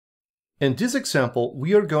In this example,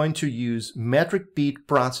 we are going to use Metricbeat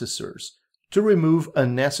processors to remove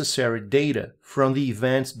unnecessary data from the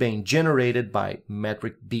events being generated by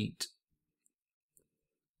Metricbeat.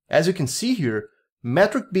 As you can see here,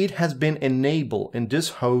 Metricbeat has been enabled in this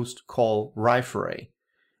host called Riferay,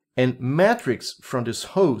 and metrics from this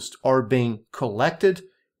host are being collected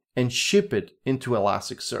and shipped into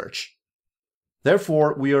Elasticsearch.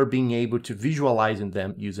 Therefore, we are being able to visualize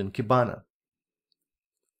them using Kibana.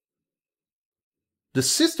 The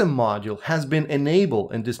system module has been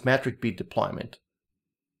enabled in this Metricbeat deployment.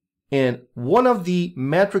 And one of the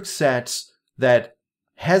metric sets that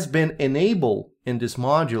has been enabled in this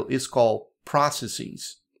module is called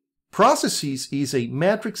processes. Processes is a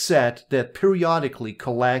metric set that periodically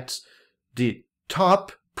collects the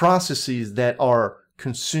top processes that are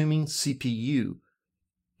consuming CPU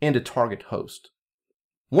in the target host.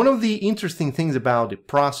 One of the interesting things about the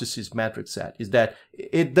processes metric set is that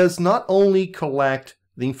it does not only collect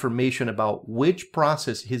the information about which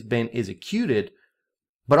process has been executed,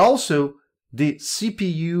 but also the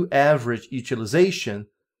CPU average utilization,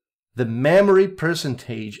 the memory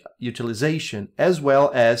percentage utilization, as well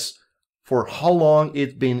as for how long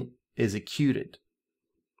it's been executed.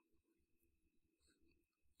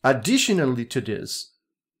 Additionally to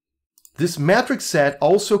this metric set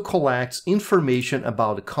also collects information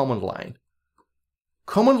about the command line.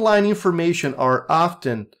 Command line information are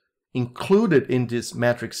often included in this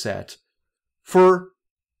metric set for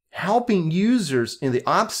helping users in the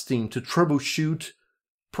ops team to troubleshoot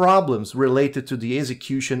problems related to the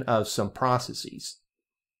execution of some processes.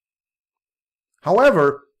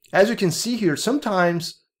 However, as you can see here,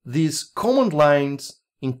 sometimes these command lines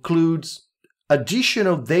includes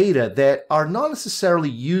additional data that are not necessarily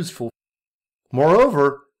useful.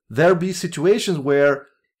 Moreover, there'll be situations where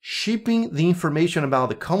shipping the information about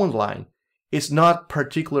the command line is not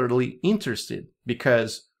particularly interested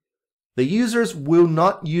because the users will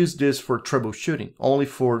not use this for troubleshooting, only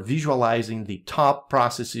for visualizing the top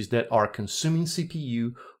processes that are consuming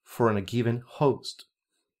CPU for a given host.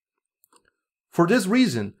 For this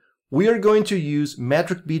reason, we are going to use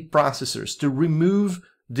Metricbeat processors to remove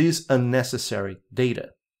this unnecessary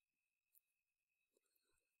data.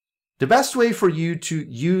 The best way for you to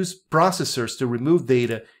use processors to remove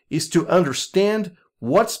data is to understand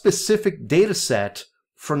what specific data set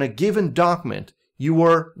from a given document you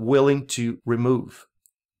are willing to remove.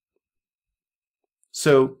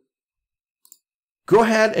 So go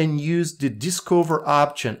ahead and use the Discover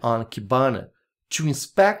option on Kibana to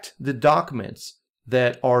inspect the documents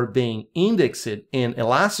that are being indexed in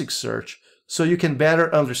Elasticsearch so you can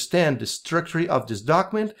better understand the structure of this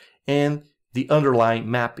document and the underlying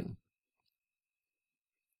mapping.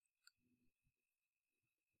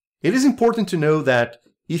 It is important to know that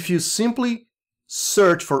if you simply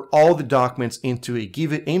search for all the documents into a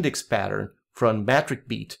given index pattern from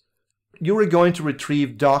Metricbeat, you are going to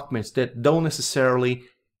retrieve documents that don't necessarily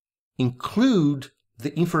include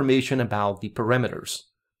the information about the parameters.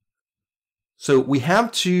 So we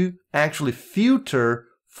have to actually filter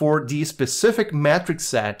for the specific metric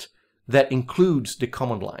set that includes the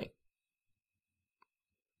command line.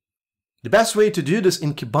 The best way to do this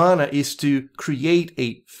in Kibana is to create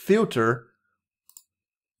a filter.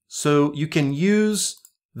 So you can use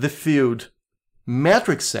the field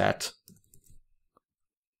metric set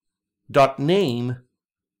 .name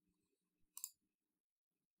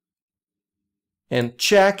and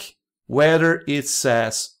check whether it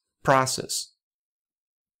says process.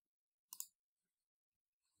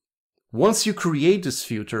 Once you create this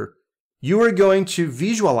filter, you are going to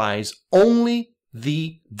visualize only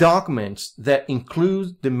the documents that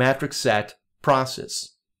include the metric set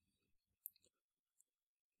process.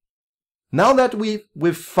 Now that we've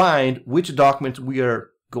defined which document we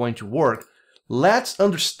are going to work, let's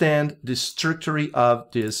understand the structure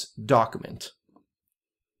of this document.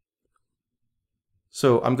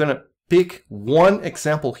 So I'm going to pick one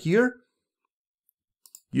example here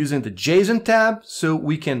using the JSON tab so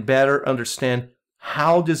we can better understand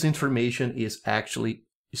how this information is actually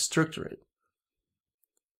structured.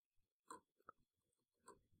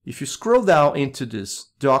 If you scroll down into this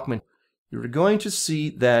document, you're going to see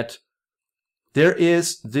that there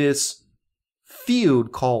is this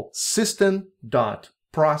field called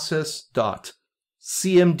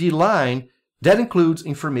system.process.cmd line that includes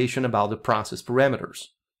information about the process parameters.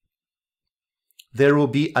 There will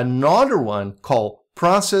be another one called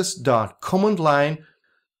process.commandline.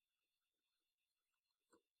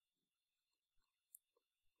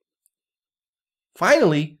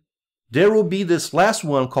 Finally, there will be this last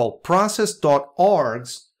one called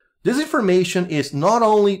process.args. This information is not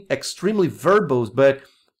only extremely verbose, but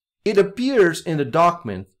it appears in the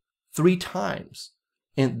document 3 times,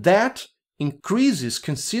 and that increases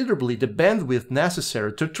considerably the bandwidth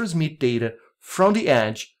necessary to transmit data from the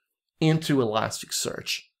edge into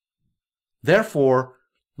Elasticsearch. Therefore,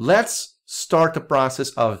 let's start the process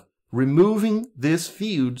of removing these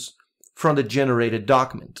fields from the generated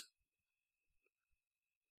document.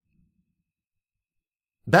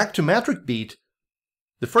 Back to Metricbeat,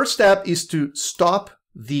 the first step is to stop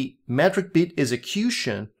the Metricbeat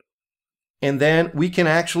execution, and then we can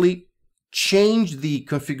actually change the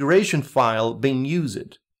configuration file being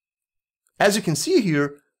used. As you can see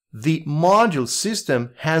here, the module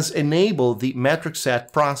system has enabled the metric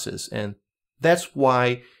set process, and that's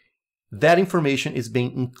why that information is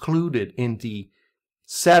being included in the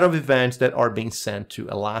set of events that are being sent to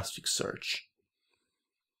Elasticsearch.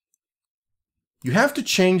 You have to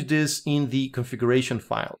change this in the configuration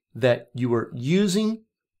file that you are using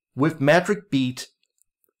with Metricbeat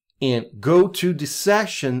and go to the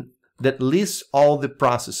section that lists all the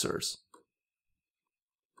processors.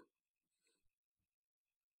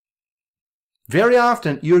 Very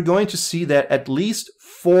often you're going to see that at least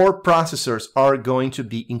 4 processors are going to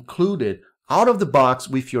be included out of the box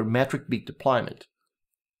with your Metricbeat deployment.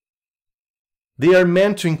 They are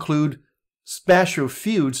meant to include special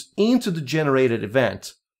fields into the generated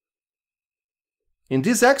event. In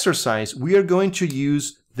this exercise, we are going to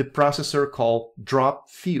use the processor called drop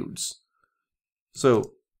fields.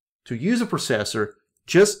 So, to use a processor,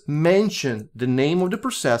 just mention the name of the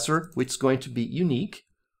processor, which is going to be unique,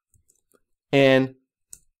 and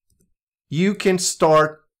you can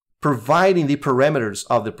start providing the parameters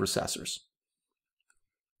of the processors.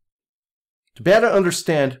 To better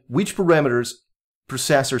understand which parameters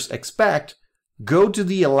processors expect, go to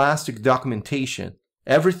the Elastic documentation.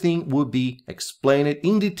 Everything will be explained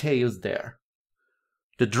in details there.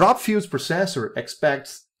 The drop fields processor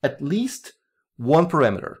expects at least one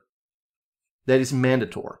parameter that is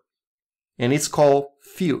mandatory, and it's called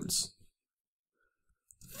fields.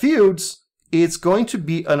 Fields is going to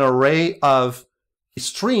be an array of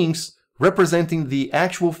strings representing the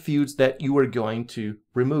actual fields that you are going to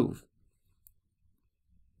remove.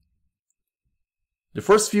 The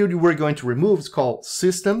first field you are going to remove is called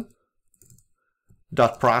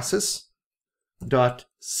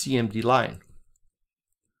system.process.cmdLine.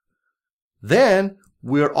 Then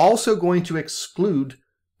we're also going to exclude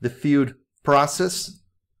the field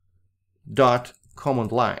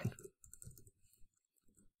process.commandLine.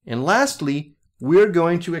 And lastly, we're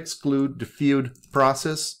going to exclude the field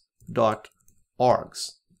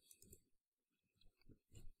process.args.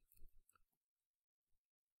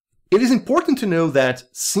 It is important to know that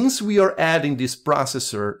since we are adding this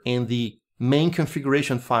processor in the main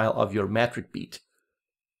configuration file of your Metricbeat,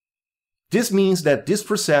 this means that this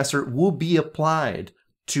processor will be applied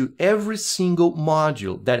to every single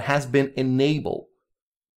module that has been enabled.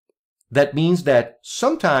 That means that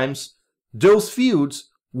sometimes those fields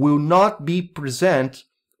will not be present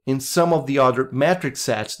in some of the other metric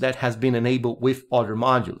sets that has been enabled with other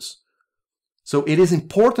modules. So it is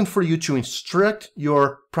important for you to instruct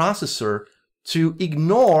your processor to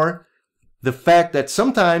ignore the fact that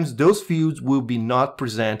sometimes those fields will be not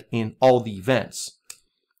present in all the events.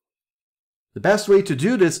 The best way to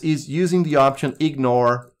do this is using the option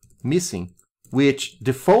ignore missing, which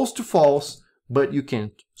defaults to false, but you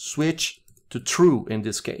can switch to true in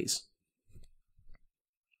this case.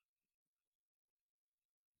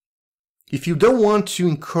 If you don't want to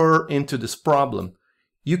incur into this problem,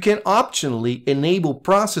 you can optionally enable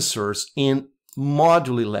processors in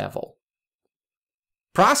module level.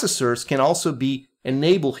 Processors can also be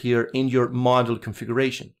enabled here in your module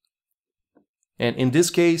configuration. And in this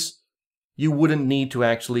case, you wouldn't need to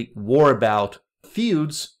actually worry about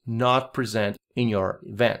fields not present in your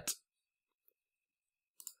event.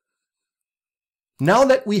 Now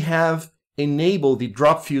that we have enabled the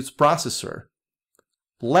drop fields processor,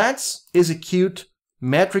 let's execute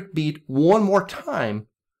Metricbeat one more time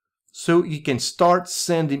so you can start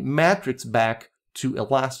sending metrics back to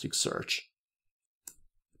Elasticsearch.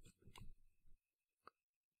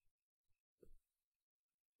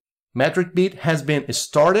 Metricbeat has been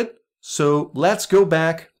started, so let's go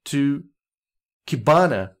back to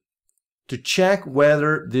Kibana to check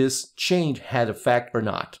whether this change had effect or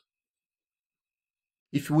not.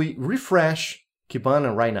 If we refresh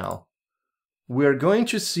Kibana right now, we're going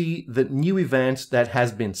to see the new event that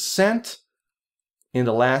has been sent in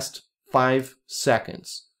the last 5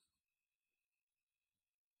 seconds.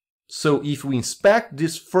 So if we inspect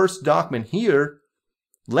this first document here,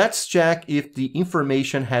 let's check if the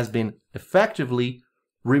information has been effectively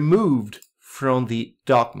removed from the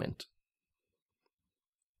document.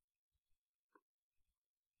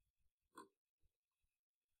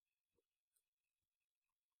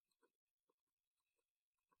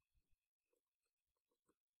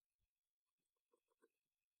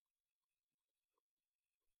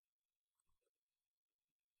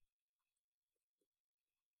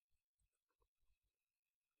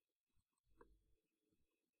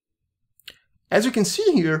 As you can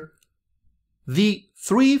see here, the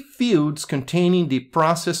 3 fields containing the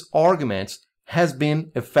process arguments has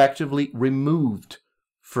been effectively removed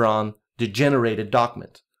from the generated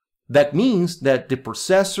document. That means that the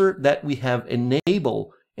processor that we have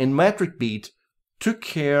enabled in Metricbeat took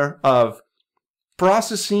care of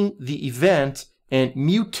processing the event and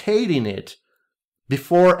mutating it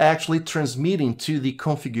before actually transmitting to the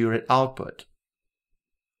configured output.